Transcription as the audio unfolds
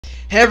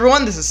Hey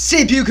everyone, this is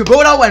CPU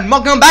Kabuto, and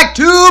welcome back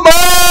to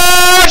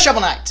more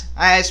Shovel Knight.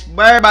 I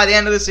swear by the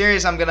end of the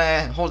series I'm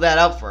gonna hold that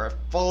up for a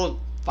full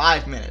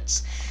 5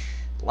 minutes.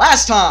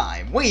 Last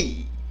time,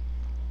 we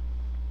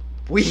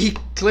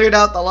cleared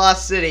out the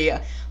lost city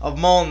of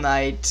Mole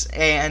Knight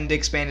and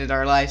expanded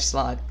our life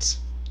slot.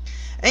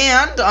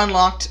 And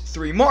unlocked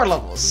 3 more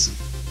levels,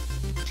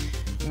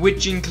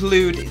 which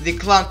include the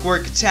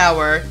Clockwork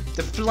Tower,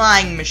 the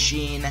Flying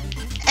Machine,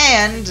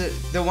 and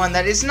the one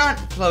that is not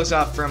close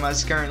off from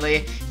us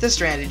currently, the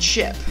Stranded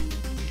Ship.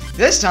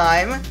 This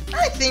time,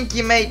 I think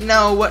you might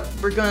know what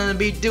we're going to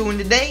be doing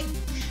today.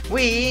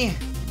 We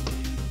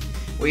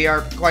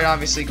are quite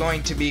obviously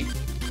going to be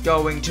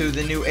going to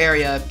the new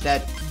area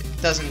that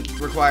doesn't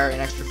require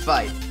an extra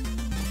fight.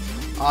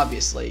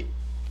 Obviously.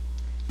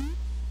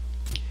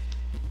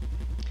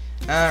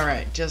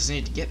 Alright, just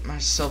need to get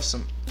myself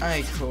some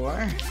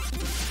ichor.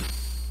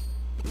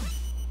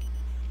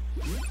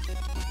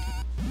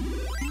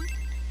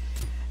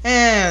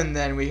 And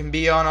then we can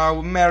be on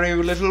our merry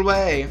little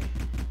way.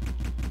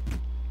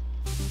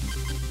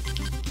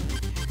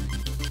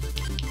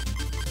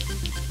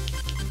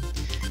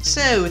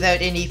 So, without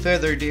any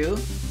further ado,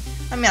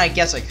 I mean, I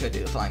guess I could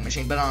do the Flying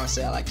Machine, but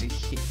honestly, I like to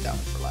keep that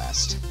one for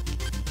last.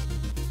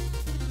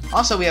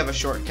 Also, we have a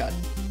shortcut,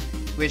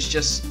 which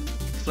just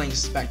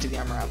flings back to the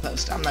armor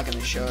outpost. I'm not going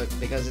to show it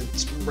because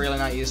it's really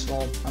not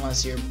useful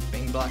unless you're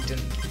being blocked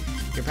and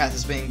your path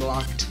is being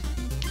blocked.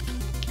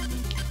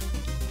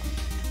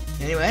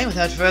 Anyway,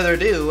 without further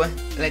ado,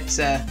 let's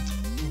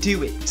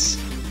do it.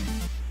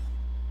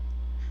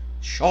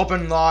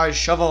 Sharpen thy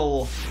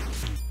shovel.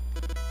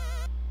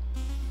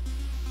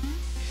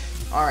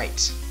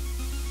 Alright.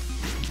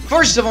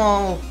 First of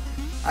all,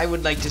 I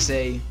would like to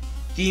say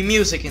the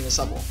music in this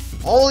level.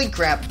 Holy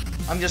crap,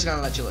 I'm just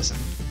gonna let you listen.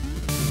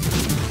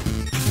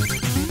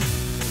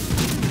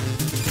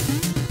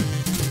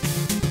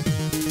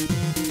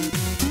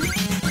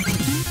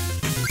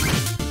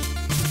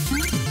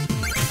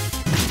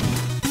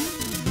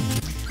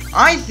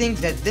 I think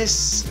that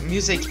this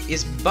music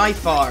is by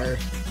far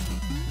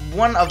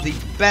one of the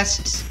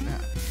best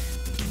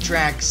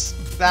tracks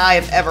that I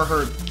have ever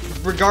heard,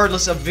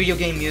 regardless of video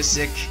game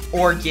music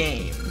or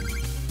game.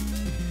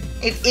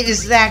 It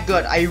is that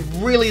good. I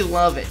really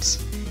love it.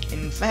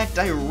 In fact,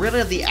 I really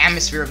love the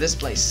atmosphere of this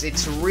place.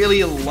 It's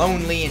really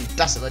lonely and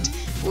desolate,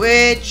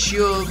 which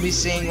you'll be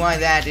seeing why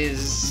that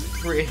is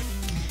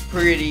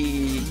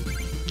pretty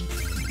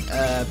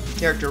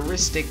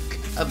characteristic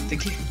of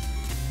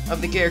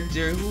the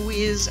character who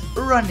is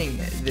running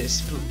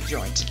this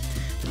joint.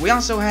 We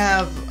also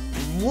have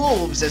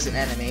wolves as an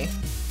enemy,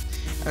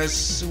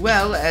 as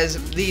well as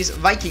these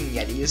Viking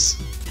Yetis.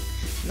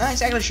 Not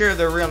exactly sure of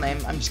their real name,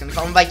 I'm just gonna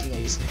call them Viking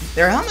Yetis.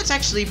 Their helmets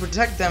actually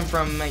protect them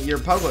from your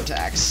pogo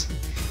attacks,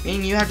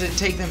 meaning you have to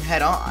take them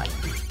head on,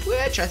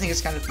 which I think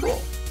is kind of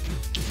cool.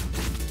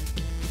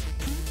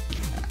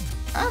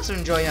 I also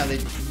enjoy how they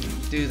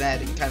do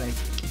that. It kind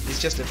of it's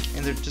just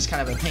and they're just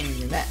kind of a pain in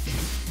your neck.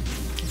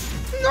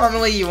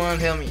 Normally, you won't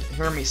hear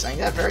me saying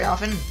that very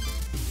often,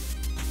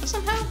 but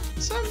somehow,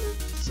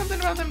 something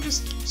about them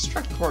just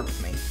struck a chord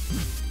with me.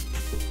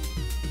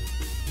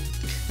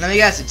 Let me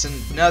guess, it's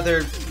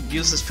another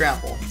useless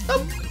trample.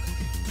 Oh,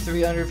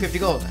 350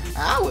 gold.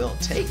 I will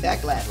take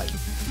that gladly.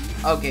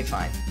 Okay,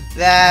 fine.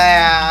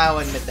 I'll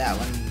admit that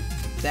one.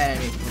 That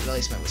enemy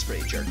replacement was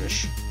pretty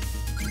jerkish.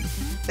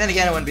 Then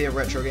again, it wouldn't be a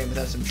retro game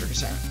without some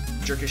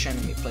jerkish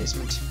enemy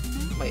placement.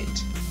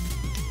 Wait,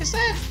 is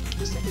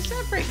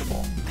that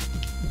breakable?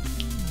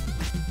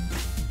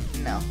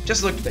 No,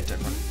 just looked a bit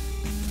different.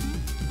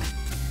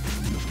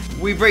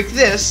 We break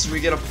this, we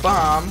get a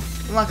bomb.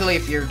 Luckily,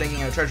 if you're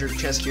digging a treasure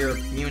chest, you're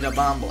immune to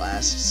bomb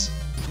blasts.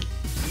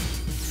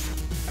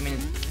 I mean,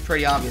 it's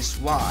pretty obvious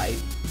why.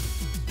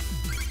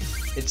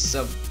 It's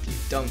so you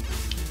don't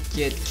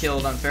get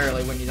killed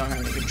unfairly when you don't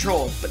have any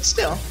control. But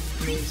still,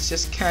 I mean, it's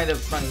just kind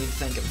of funny to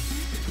think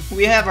of.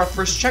 We have our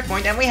first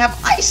checkpoint, and we have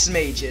ice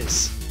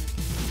mages,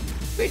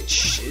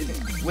 which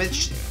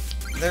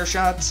their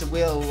shots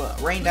will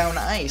rain down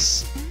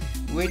ice,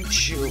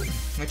 which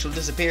will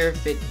disappear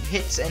if it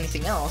hits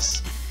anything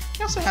else.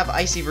 We also have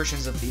icy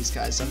versions of these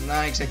guys. I'm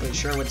not exactly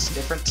sure what's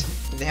different.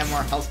 If they have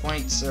more health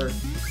points, or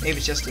maybe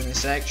it's just an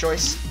aesthetic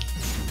choice.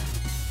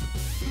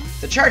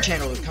 The charge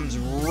handle comes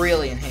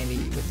really in handy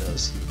with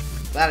those.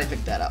 Glad I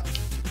picked that up.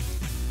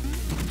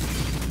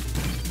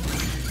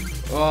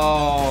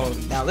 Oh,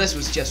 now this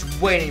was just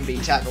waiting to be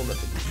tackled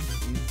with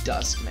the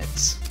dust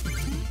mitts.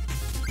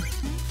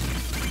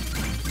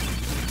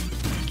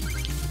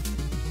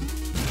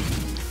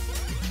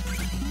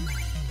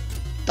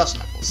 Dust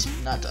knuckles,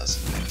 not dust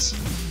mitts.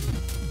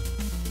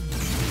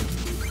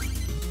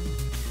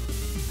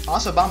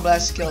 Also, bomb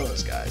blasts kill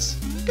those guys.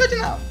 Good to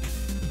know.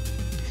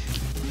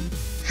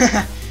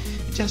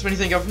 Just when you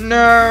think of, no,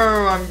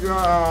 I'm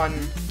gone.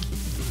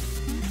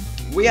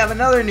 We have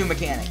another new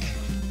mechanic.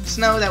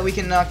 Snow that we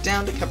can knock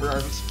down to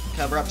cover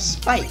up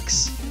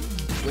spikes,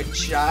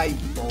 which I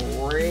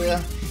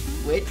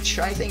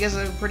think is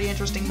a pretty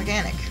interesting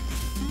mechanic.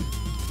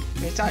 I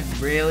mean, it's not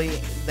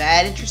really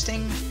that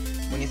interesting,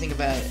 when you think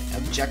about it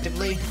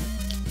objectively.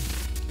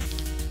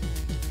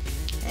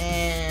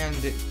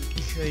 And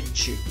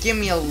could you give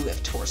me a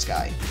lift, horse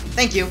guy?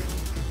 Thank you.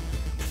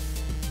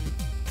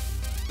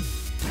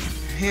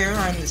 Here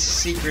in the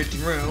secret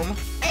room,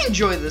 I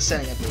enjoy the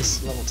setting of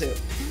this level too.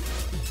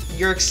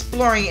 You're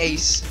exploring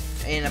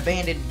an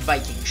abandoned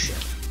Viking ship.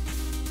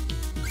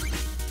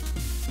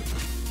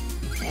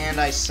 And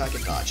I suck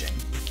at dodging.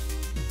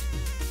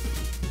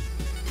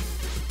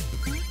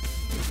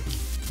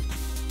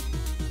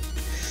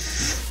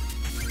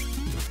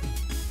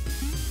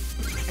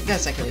 I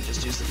guess I could have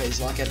just used the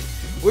phase locket,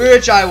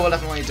 which I will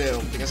definitely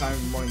do, because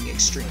I'm running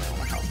extremely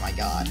low on health, my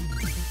god.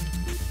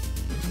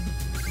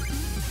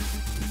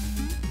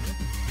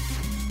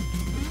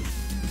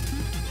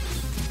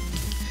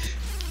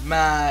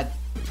 My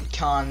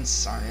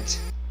cons aren't it.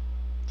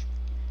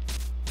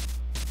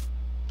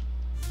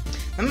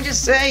 Let me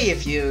just say,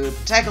 if you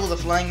tackle the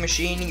flying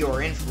machine,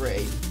 you're in for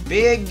a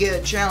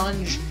big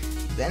challenge.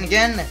 Then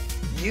again,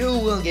 you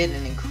will get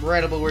an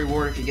incredible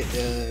reward if you get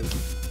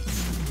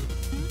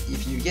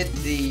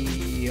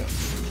the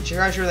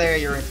treasure there.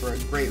 You're in for a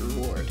great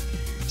reward.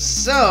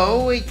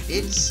 So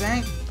it's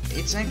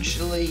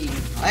actually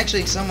I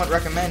somewhat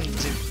recommend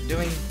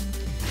doing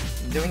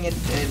it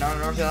in an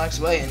unorthodox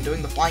way and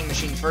doing the flying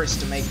machine first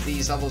to make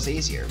these levels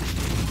easier.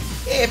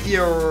 If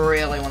you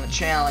really want a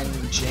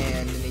challenge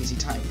and an easy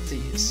time with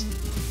these.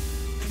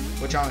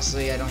 Which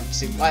honestly I don't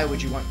see why you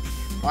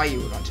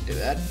would want to do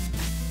that.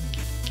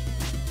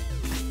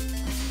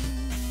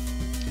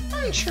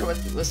 I'm not sure what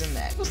was in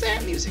that. Was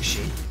that a music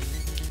sheet?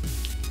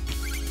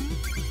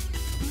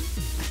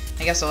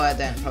 I guess I'll add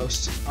that in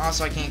post.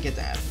 Also, I can't get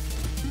that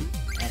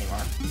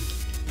anymore.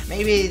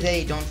 Maybe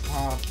they don't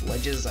fall off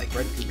ledges like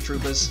Red Koopa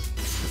Troopas.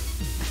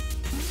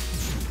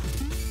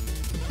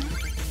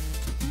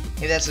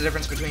 Maybe that's the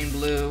difference between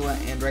blue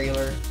and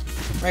regular.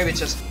 Maybe it's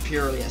just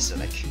purely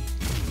acidic.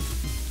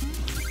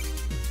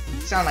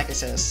 Sound like I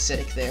said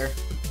acidic there.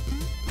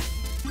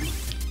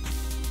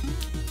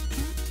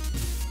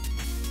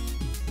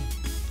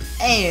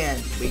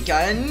 And we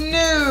got a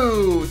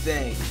new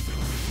thing.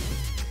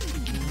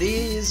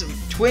 These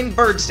twin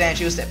bird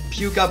statues that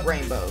puke up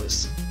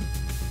rainbows.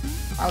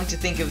 I like to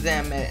think of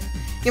them as...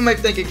 You might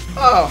be thinking,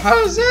 oh, how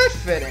does that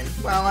fit in?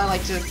 Well, I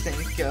like to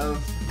think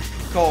of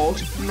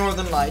cold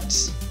northern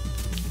lights.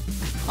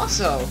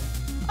 Also,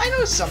 I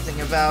know something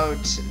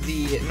about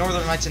the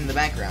northern lights in the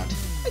background.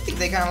 I think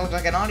they kind of look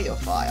like an audio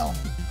file.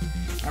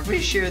 I'm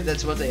pretty sure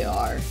that's what they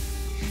are.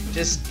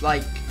 Just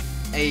like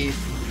a...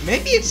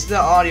 Maybe it's the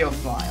audio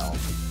file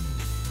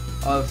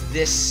of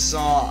this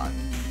song.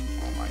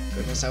 Oh my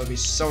goodness, that would be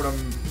so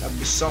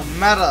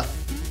meta.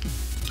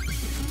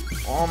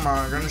 Oh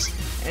my goodness.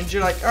 And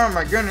you're like, oh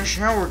my goodness,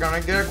 how we're gonna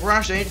get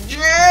across a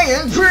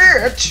giant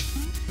pit?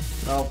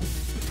 Well,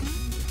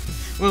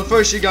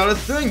 first you gotta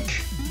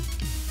think.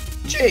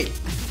 Gee,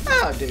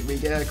 how did we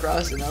get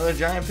across another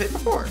giant pit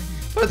before?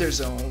 But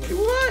there's only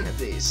one of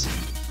these.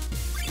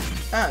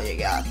 Oh, you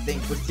gotta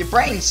think with your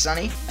brain,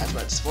 sonny. That's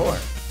what it's for.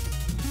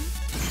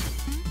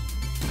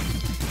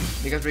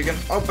 Because we can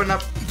open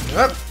up.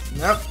 Yep.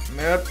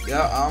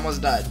 Yeah, I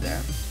almost died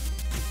there.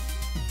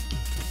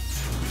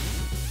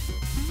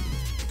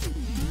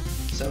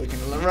 So we can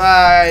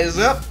rise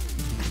up.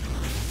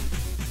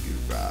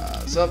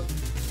 Rise up.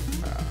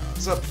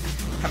 Rise up.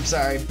 I'm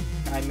sorry.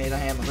 I made a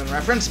Hamilton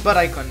reference, but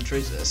I couldn't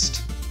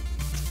resist.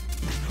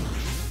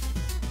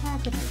 How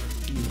could I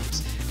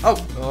refuse?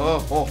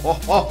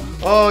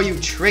 Oh, you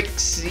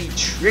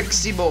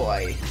tricksy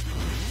boy.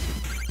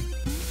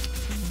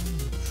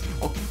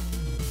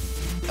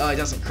 Oh, it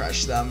doesn't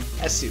crush them.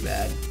 That's too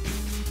bad.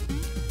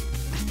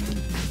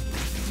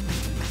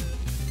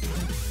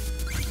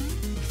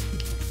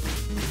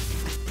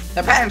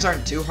 The patterns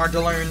aren't too hard to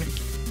learn,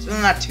 so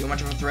they're not too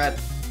much of a threat.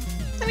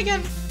 Then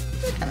again,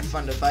 they're kind of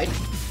fun to fight.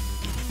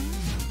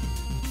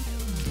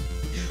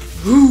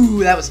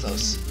 Ooh, that was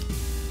close.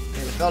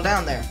 Nearly fell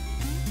down there.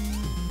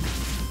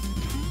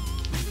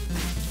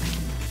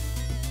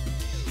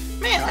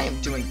 Man, I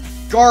am doing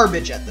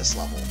garbage at this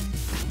level.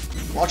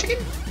 Wall chicken?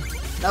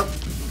 Nope.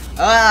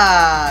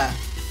 Ah!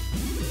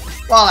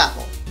 Wall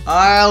apple.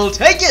 I'll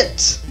take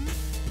it!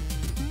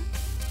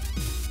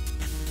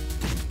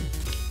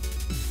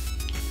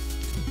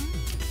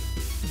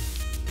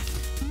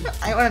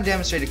 I want to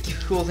demonstrate a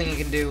cool thing you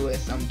can do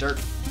with dirt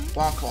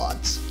wall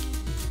clods.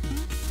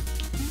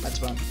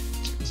 That's what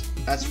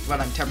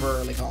I'm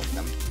temporarily calling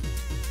them.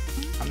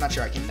 I'm not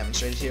sure I can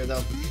demonstrate it here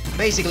though.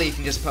 Basically, you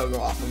can just pogo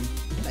off them.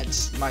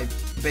 That's my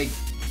big...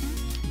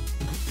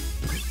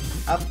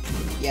 Up.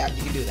 Yeah,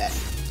 you can do that.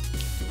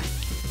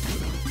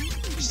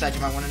 Just thought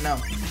you might want to know.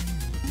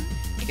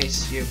 In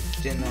case you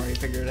didn't already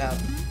figure it out.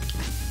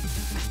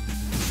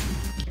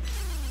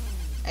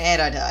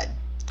 And I died.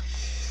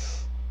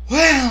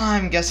 Well,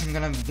 I guess I'm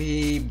gonna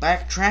be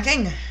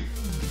backtracking.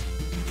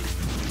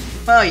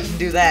 Well, you can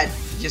do that.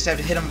 You just have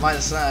to hit him by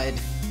the side.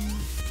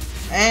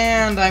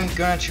 And I'm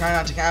gonna try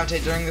not to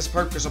commentate during this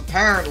part because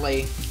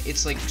apparently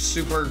it's like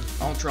super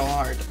ultra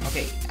hard.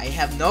 Okay, I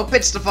have no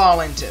pits to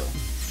fall into.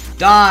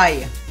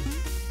 Die!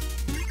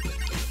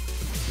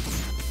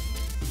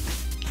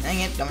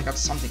 Dang it, now I got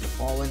something to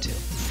fall into.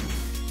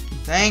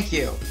 Thank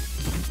you.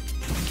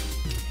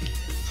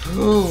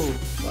 Ooh,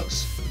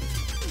 close.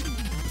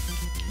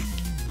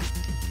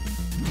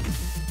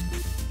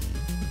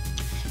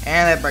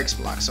 And that breaks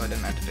block, so I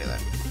didn't have to do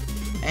that.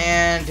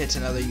 And it's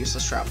another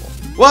useless travel.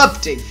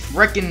 Whoop-de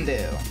frickin'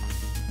 do.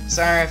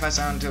 Sorry if I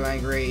sound too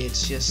angry,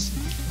 it's just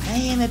I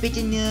am a bit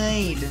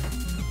annoyed.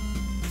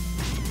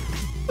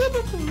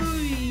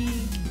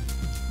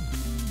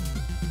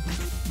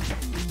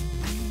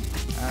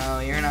 Oh,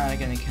 you're not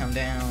gonna come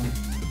down.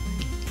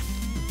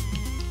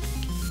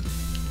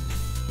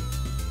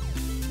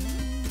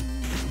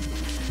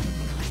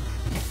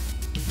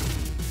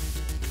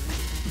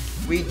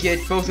 We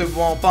get both a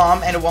wall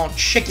bomb and a wall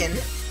chicken.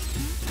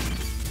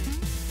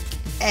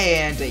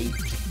 And a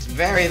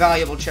very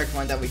valuable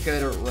checkpoint that we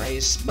could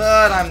erase,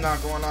 but I'm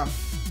not going to.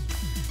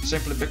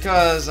 Simply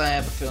because I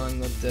have a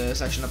feeling that the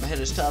section up ahead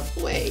is tough.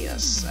 Wait a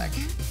sec.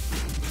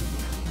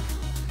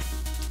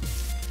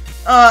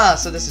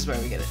 So this is where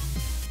we get it.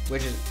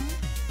 Which is...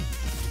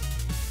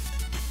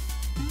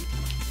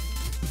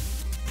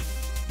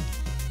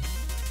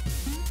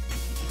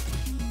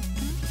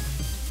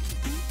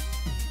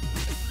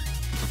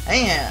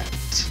 And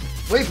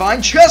we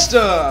find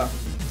Chester!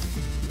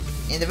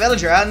 In the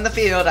village or out in the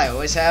field, I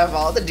always have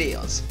all the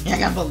deals. I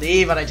can't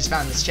believe what I just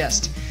found in this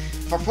chest.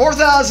 For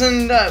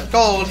 4,000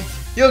 gold,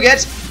 you'll get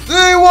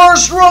the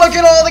worst relic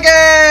in all the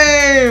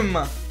game!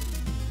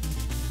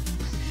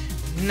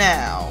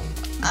 Now,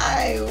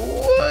 I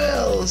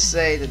will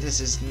say that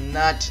this is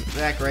not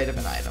that great of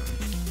an item.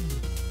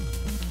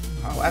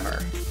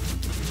 However,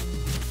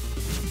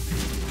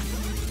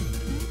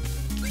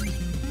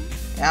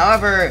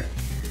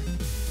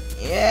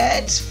 yeah,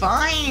 it's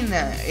fine.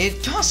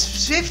 It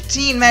costs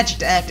 15 magic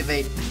to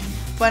activate,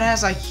 but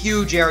has a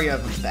huge area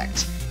of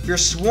effect. If you're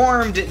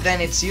swarmed,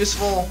 then it's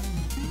useful.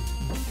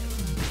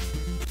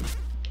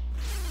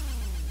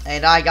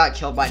 And I got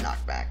killed by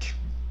knockback.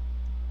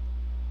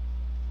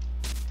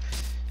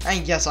 I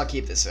guess I'll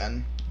keep this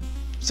in.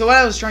 So what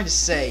I was trying to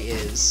say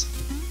is,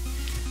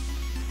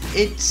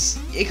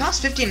 it costs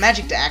 15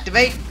 magic to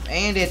activate,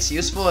 and it's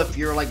useful if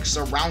you're like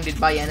surrounded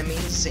by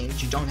enemies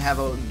and you don't have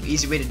an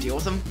easy way to deal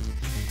with them.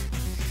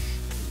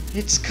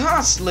 It's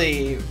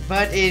costly,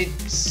 but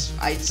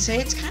I'd say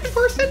it's kind of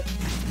worth it.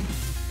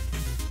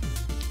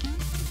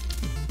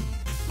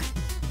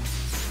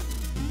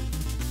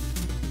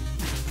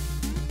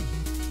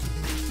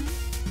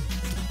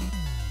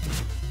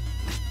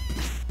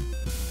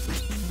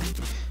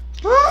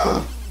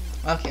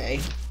 Okay,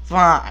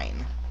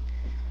 fine.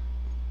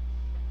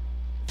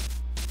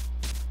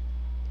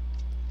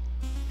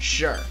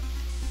 Sure.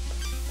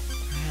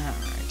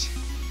 Alright.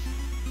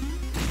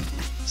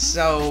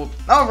 So,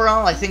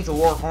 overall, I think the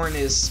Warhorn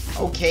is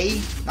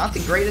okay. Not the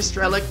greatest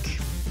relic,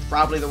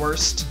 probably the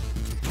worst.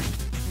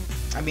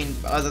 I mean,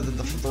 other than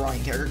the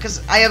throwing character,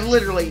 because I have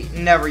literally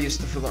never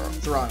used the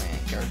throwing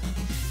character.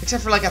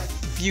 Except for like a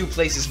few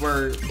places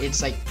where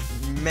it's like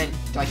meant,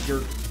 like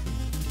you're,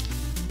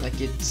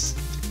 like it's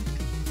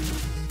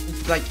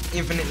like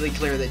infinitely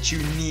clear that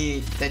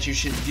you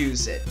should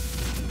use it.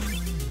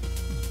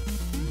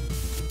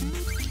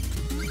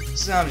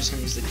 So I'm just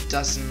gonna use the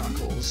Dust and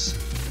Knuckles.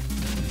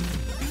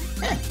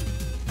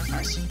 That's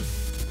nice.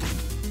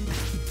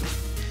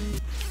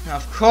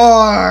 Of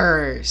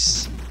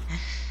course!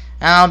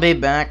 I'll be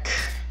back.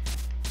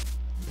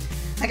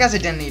 I guess I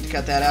didn't need to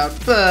cut that out,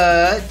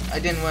 but I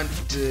didn't want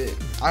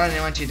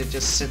you to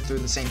just sit through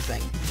the same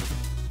thing.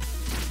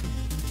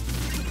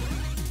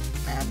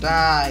 Now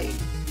die.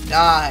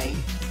 Die.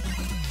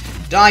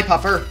 Die,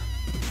 pupper.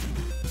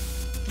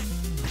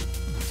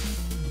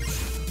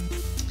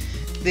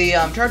 The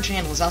charge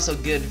handle is also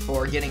good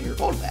for getting your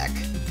gold back,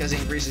 because it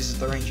increases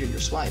the range of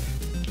your swipe.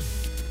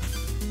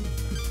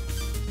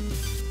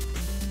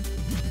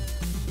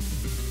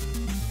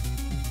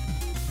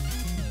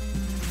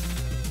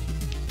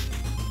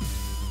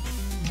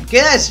 Okay,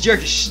 that's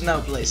jerkish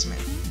snow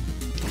placement.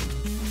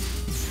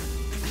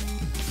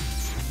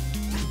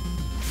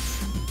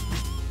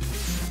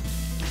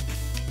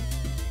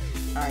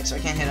 Alright, so I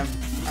can't hit him.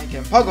 I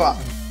can pogo off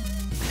him.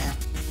 Yeah,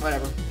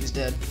 whatever. He's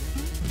dead.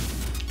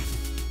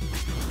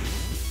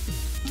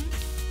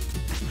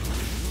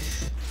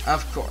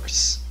 Of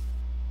course.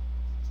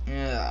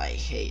 I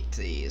hate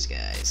these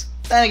guys.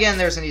 Then again,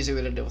 there's an easy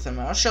way to deal with them.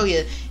 I'll show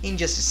you in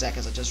just a sec,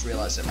 as I just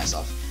realized it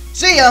myself.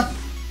 See ya!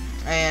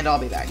 And I'll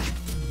be back.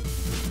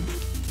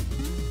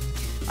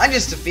 I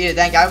just defeated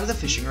that guy with a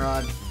fishing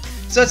rod.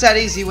 So it's that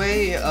easy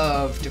way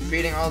of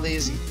defeating all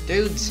these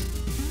dudes.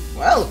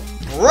 Well,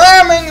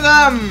 ramming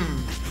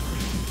them!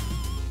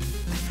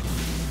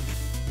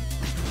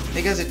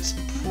 Because it's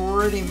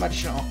pretty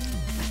much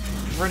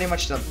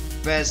the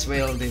best way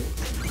to do it.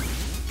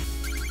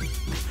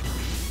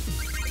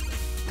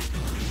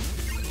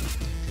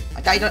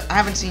 Like, I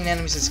haven't seen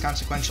enemies as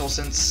consequential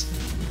since,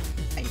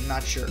 I'm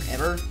not sure,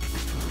 ever.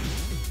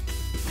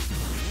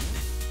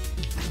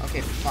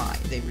 Okay, fine,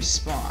 they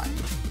respawn.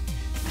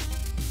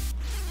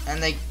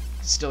 And they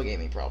still gave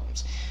me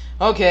problems.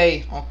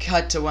 Okay, I'll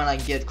cut to when I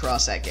get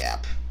across that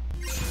gap.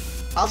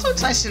 Also,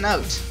 it's nice to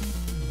note,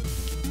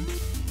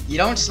 you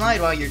don't slide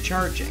while you're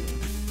charging.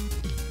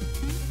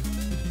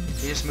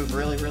 You just move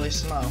really, really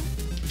slow.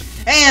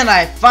 And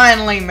I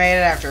finally made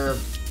it after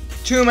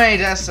too many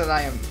deaths that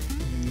I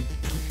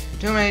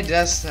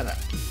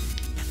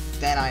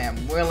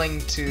am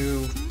willing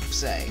to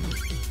say.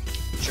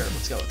 Sure,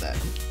 let's go with that.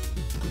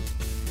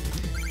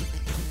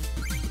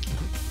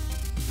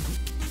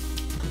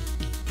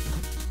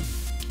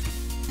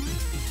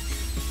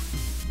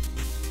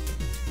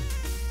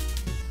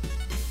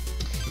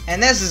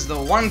 And this is the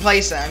one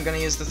place that I'm going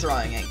to use the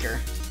throwing anchor,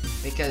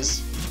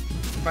 because,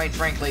 quite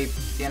frankly,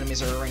 the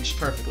enemies are arranged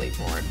perfectly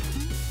for it.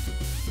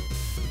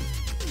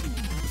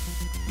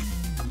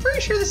 I'm pretty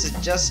sure this is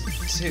just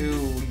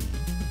to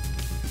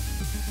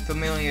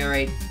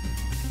familiarate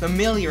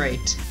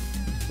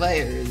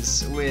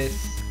players with,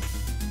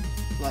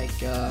 like,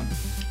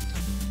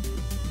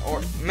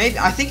 or maybe,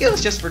 I think it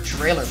was just for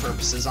trailer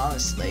purposes,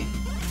 honestly.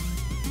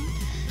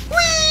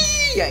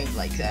 Whee! I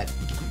like that.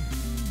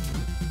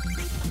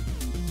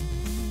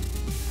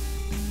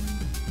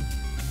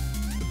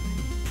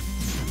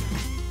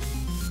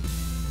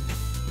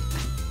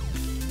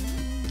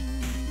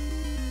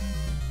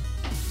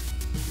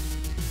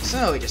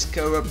 So we just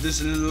go up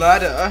this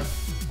ladder,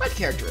 quite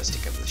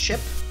characteristic of the ship.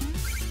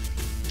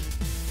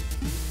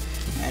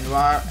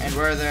 And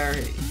where there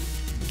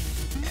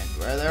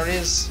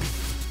is,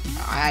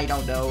 I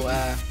don't know.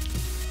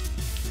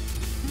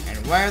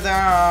 And where there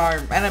are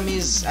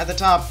enemies at the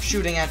top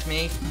shooting at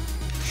me,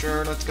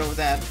 sure, let's go with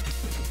that.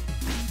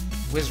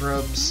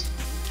 Wizrobes.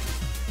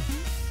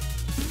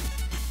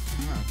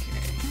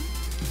 Okay.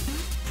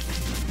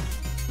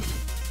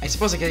 I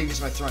suppose I could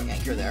use my throwing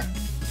anchor there.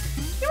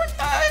 You know what?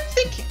 I'm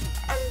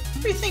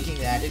rethinking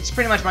that. It's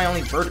pretty much my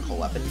only vertical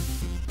weapon.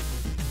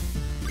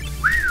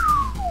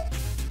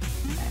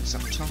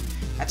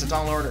 That's a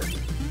tall order.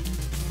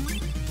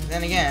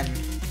 Then again,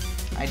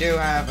 I do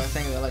have a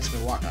thing that lets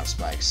me walk off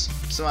spikes,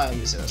 so I'll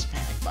use it as a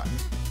panic button.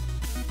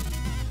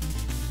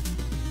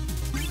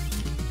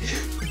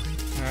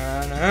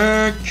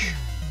 Panic!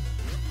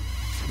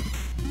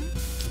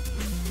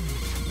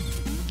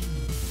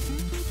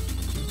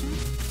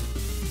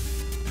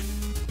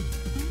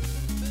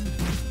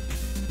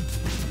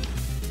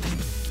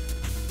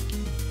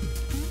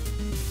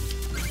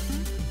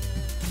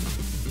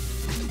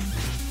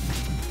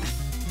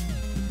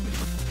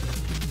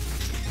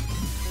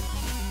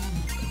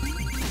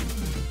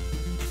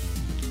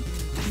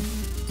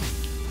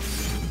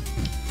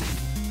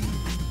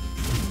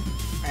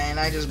 And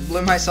I just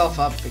blew myself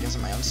up because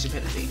of my own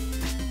stupidity.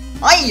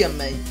 I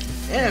am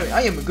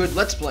a good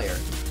Let's Player.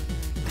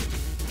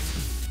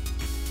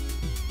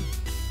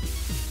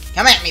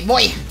 Come at me,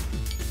 boy!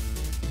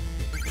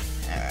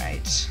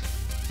 Alright.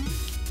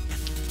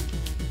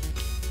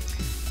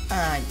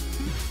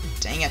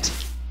 Dang it.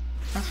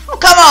 Oh,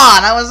 come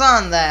on! I was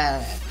on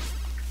that!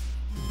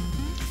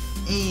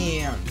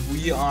 And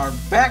we are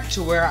back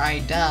to where I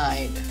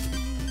died.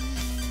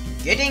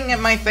 Getting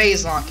at my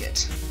phase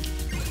locket.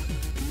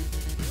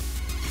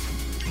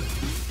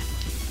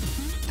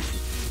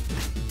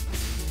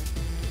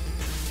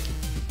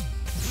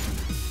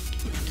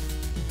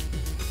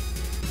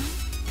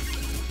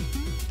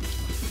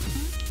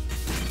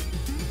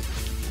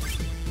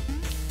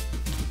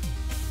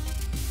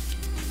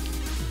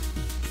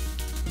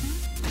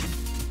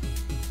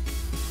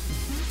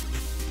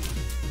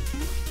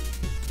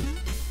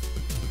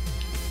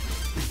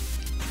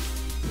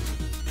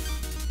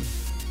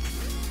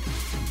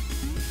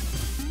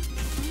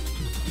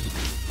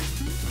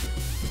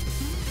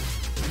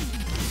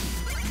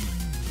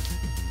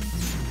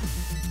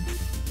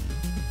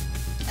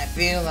 I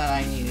feel that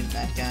I needed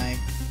that guy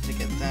to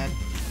get that.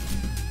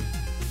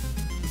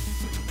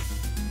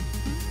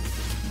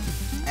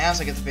 I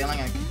also get the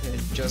feeling I could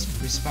just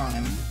respawn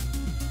him.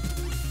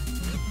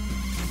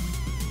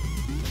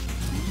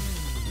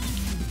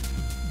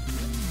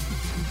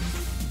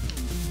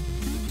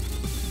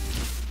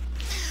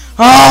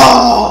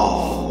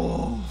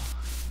 Oh!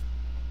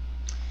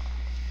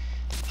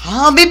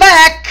 I'll be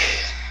back!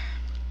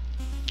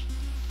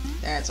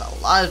 That's a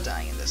lot of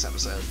dying in this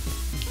episode.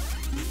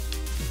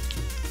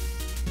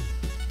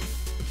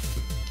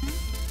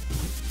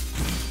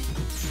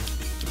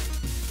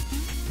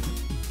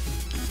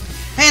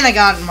 And I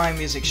got my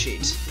music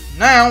sheet.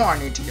 Now I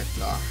need to get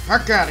the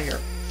heck out of here.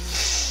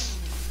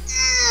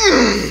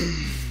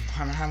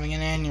 I'm having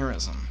an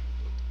aneurysm.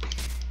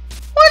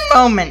 One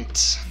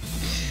moment.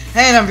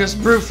 And I'm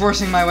just brute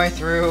forcing my way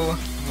through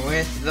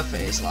with the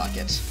phase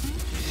locket.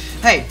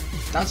 Hey,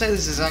 don't say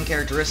this is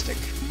uncharacteristic,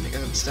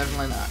 because it's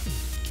definitely not.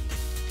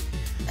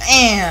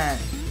 And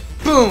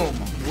boom!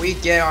 We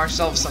get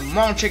ourselves some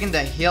mole chicken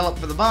to heal up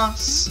for the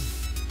boss,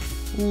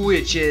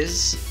 which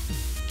is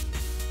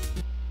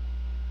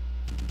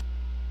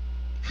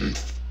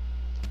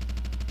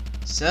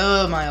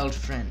so, my old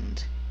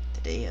friend,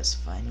 the day has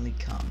finally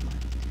come.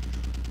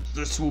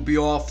 This will be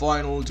our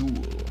final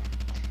duel.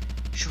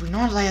 Should we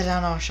not lay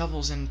down our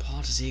shovels and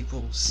part as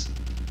equals?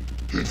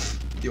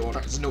 The order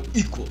has no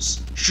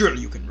equals.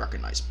 Surely you can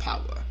recognize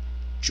power.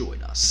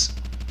 Join us.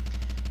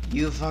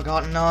 You've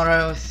forgotten our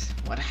oath.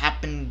 What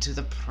happened to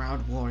the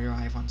proud warrior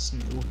I once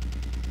knew?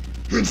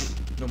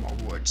 No more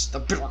words. The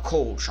bitter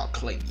cold shall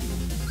claim you.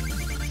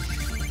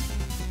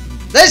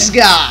 This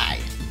guy!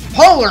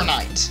 Polar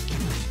Knight!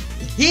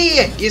 He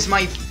is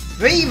my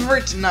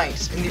favorite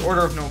knight in the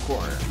Order of No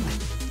Quarter.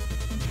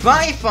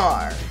 By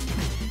far.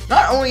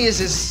 Not only is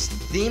his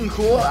theme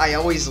cool, I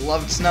always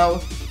loved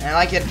snow, and I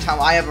like it how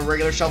I have a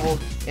regular shovel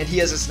and he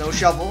has a snow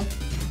shovel.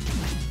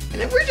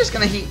 And if we're just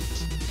gonna keep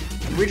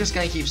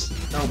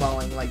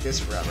snowballing like this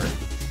forever,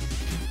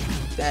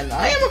 then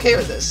I am okay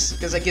with this,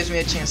 because that gives me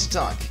a chance to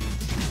talk.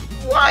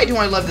 Why do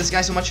I love this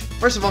guy so much?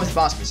 First of all, his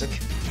boss music.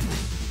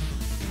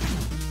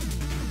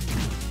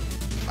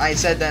 I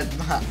said that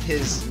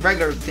his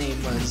regular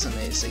theme was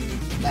amazing,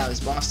 now his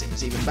boss theme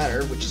is even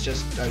better, which is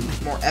just a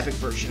more epic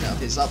version of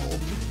his level.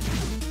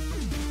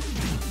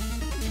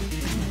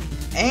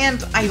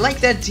 And I like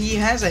that he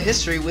has a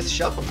history with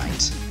Shovel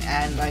Knight,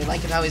 and I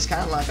like it how he's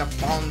kind of like a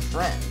fallen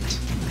friend.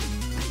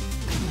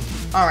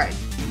 Alright,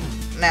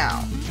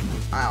 now,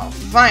 I'll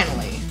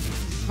finally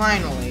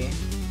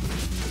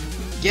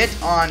get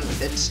on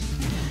with it.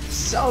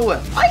 So,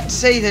 I'd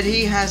say that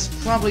he has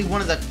probably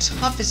one of the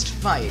toughest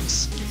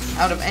fights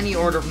out of any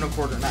Order of No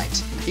Quarter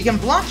Knight. He can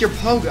block your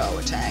pogo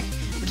attack,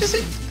 which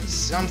is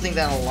something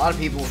that a lot of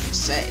people would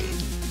say.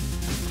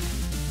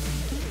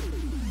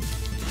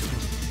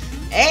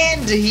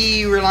 And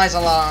he relies a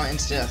lot on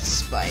instant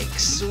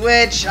spikes,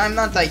 which I'm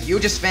not the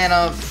hugest fan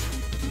of,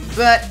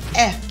 but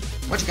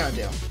what you gonna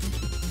do?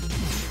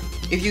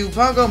 If you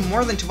pogo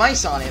more than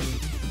twice on him,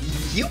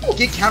 you will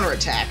get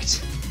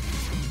counterattacked.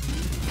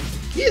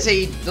 He is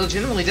a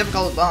legitimately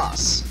difficult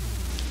boss,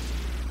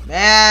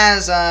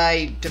 as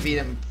I defeat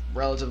him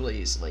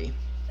relatively easily.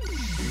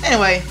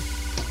 Anyway,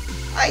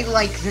 I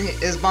like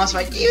his boss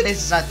fight, even if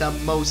it's not the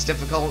most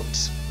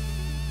difficult.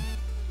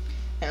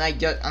 And I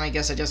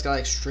guess I just got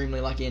extremely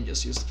lucky and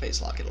just used the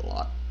face locket a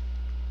lot.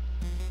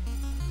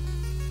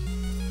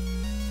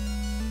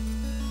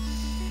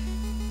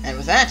 And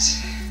with that,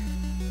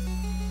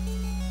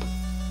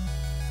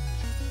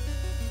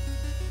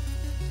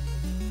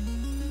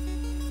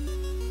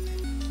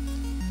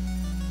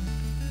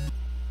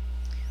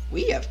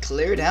 we have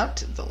cleared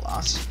out the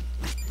lost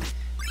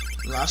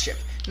ship.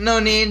 No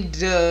need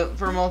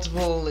for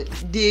multiple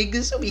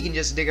digs, we can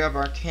just dig up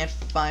our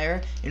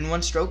campfire in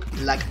one stroke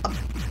like a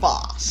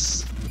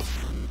boss.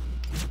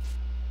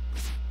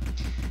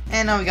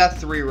 And now we got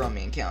 3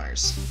 roaming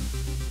encounters.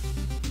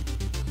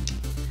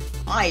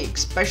 I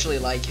especially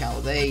like how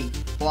they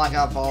block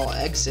off all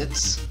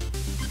exits.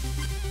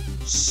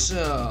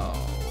 So,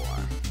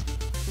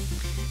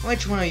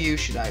 which one of you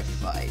should I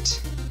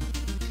fight?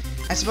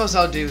 I suppose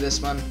I'll do this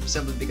one,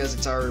 simply because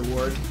it's our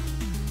reward.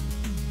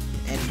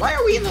 And why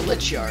are we in the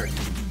Lich Yard?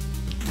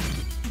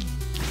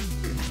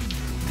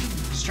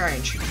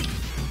 Strange.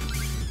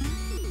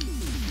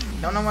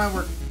 Don't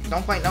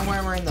quite know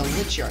why we're in the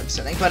Lich Yard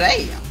setting, but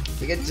hey,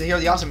 we get to hear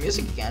the awesome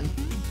music again.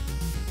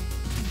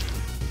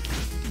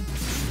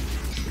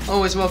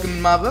 Always welcome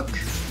in my book.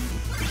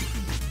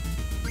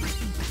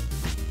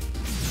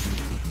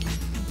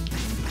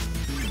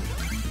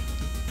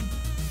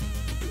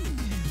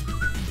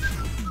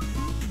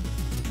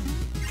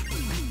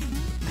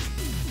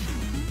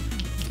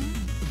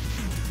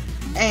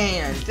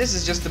 And this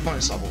is just the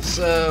bonus level,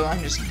 so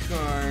I'm just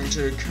going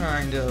to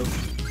kind of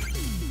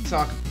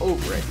talk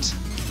over it.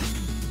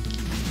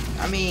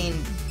 I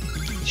mean,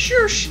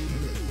 sure,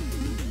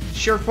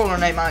 Polar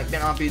Knight might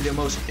not be the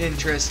most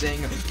interesting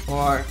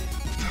or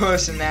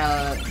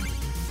personality,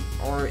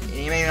 or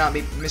he may not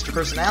be Mr.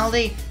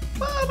 Personality,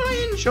 but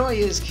I enjoy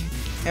his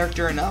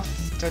character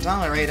enough to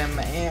tolerate him,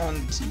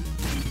 and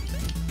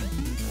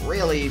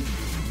really,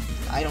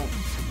 I don't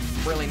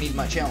really need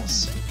much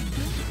else.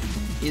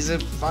 He's a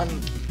fun,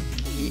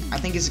 I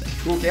think he's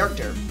a cool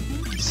character.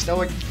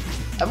 Stoic.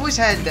 I've always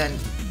had that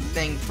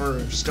thing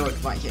for Stoic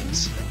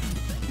Vikings.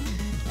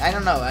 I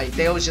don't know,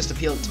 they always just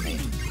appealed to me.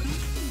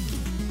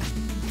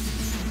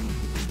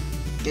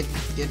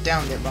 Get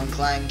down there, Bun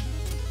Clang.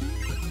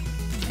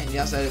 And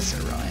yes, that is Sir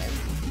Ryan.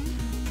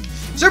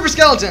 Super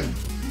Skeleton!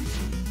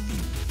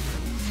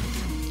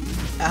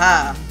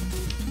 Aha!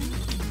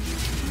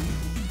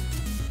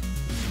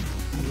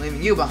 I'm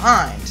leaving you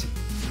behind.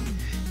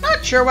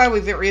 Not sure why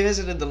we've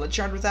revisited the Lich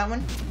Yard with that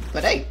one,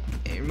 but hey,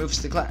 it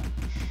removes the cloud.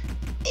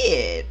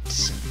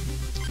 It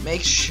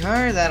makes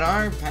sure that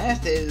our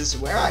path is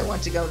where I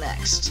want to go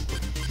next.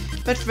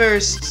 But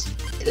first,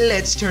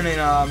 let's turn in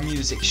our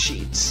music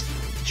sheets,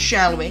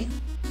 shall we?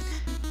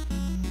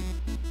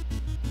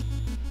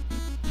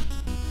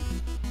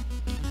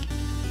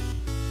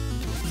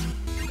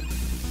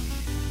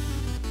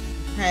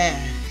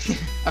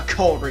 A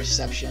cold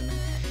reception.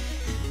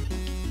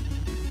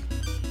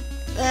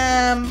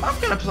 I'm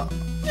gonna play,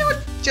 you know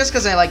what, just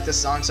because I like this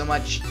song so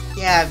much,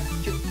 yeah,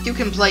 you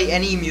can play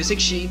any music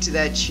sheet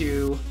that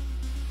you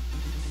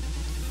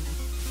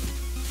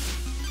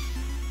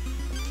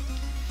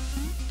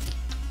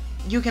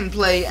can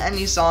play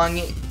any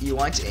song you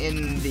want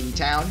in the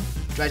town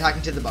by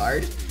talking to the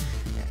bard.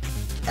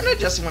 And I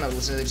just want to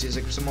listen to the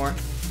music some more.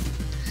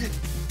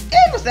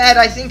 And with that,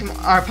 I think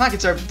our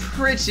pockets are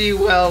pretty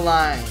well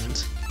lined.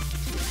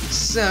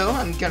 So,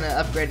 I'm gonna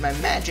upgrade my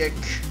magic.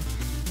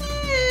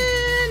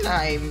 And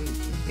I'm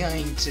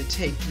going to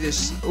take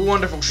this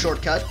wonderful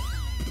shortcut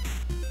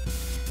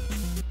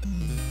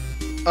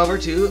over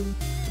to...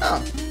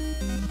 oh.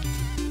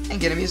 And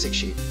get a music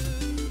sheet.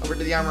 Over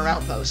to the armor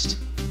outpost.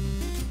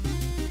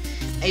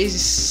 A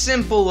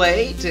simple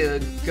way to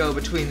go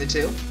between the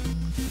two.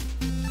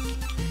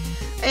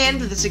 And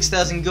with the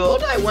 6,000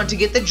 gold, I want to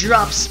get the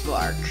Drop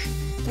Spark,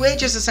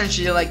 which is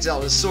essentially like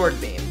Zelda's Sword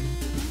Beam.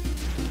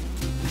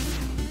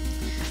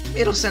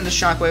 It'll send a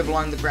shockwave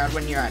along the ground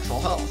when you're at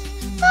full health.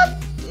 Not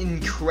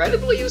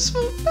incredibly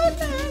useful, but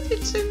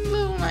it's a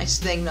little nice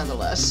thing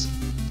nonetheless.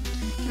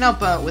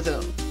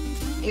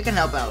 You can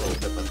help out a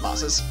little bit with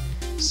bosses.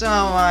 So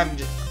I'm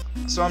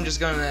just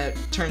gonna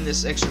turn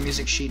this extra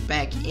music sheet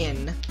back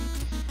in.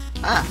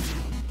 Ah,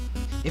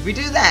 if we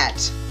do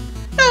that.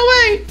 No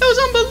way! That was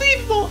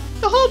unbelievable!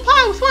 The whole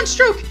pile with one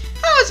stroke!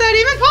 How is that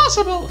even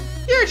possible?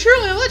 You're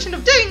truly a legend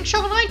of digging,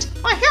 Shovel Knight!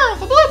 My hero,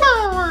 the Blue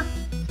Burrower!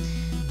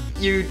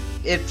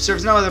 It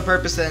serves no other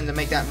purpose than to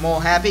make that mole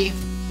happy,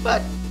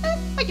 but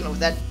I can live with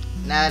that.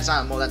 Nah, that's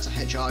not a mole, that's a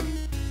hedgehog.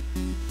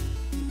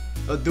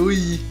 A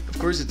doi! Of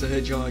course it's a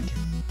hedgehog.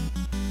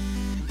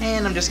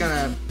 And I'm just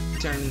gonna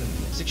turn the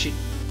music sheet.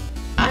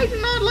 I do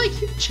not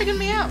like you checking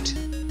me out.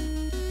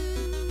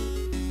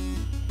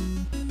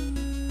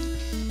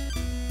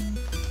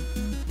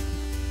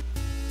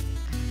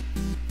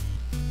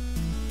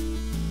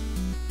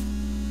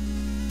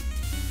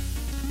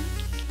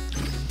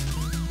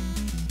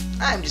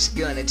 I'm just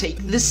gonna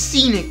take the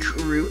scenic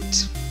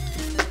route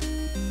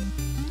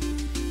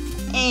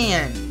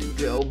and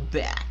go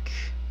back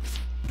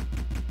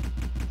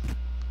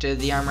to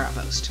the armor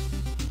outpost.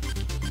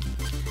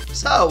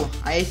 So,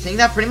 I think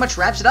that pretty much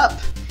wraps it up.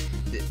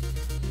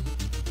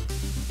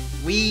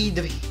 We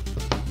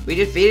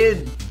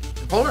defeated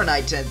the Polar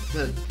Knight at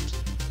the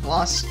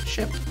lost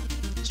ship.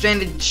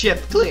 Stranded ship,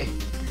 clear.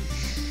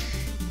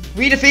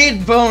 We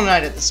defeated Polar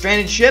Knight at the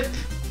stranded ship,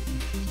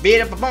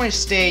 beat up a bonus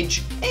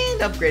stage,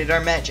 and upgraded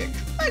our magic.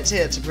 I'd say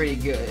that's a pretty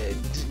good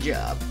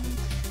job.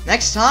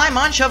 Next time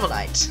on Shovel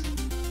Knight,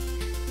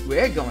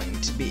 we're going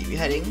to be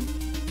heading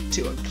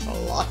to a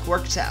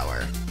clockwork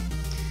tower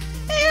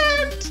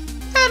and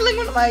battling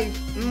one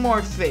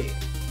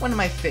of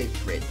my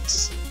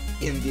favorites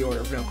in the Order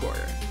of No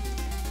Quarter.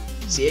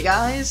 See you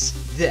guys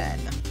then.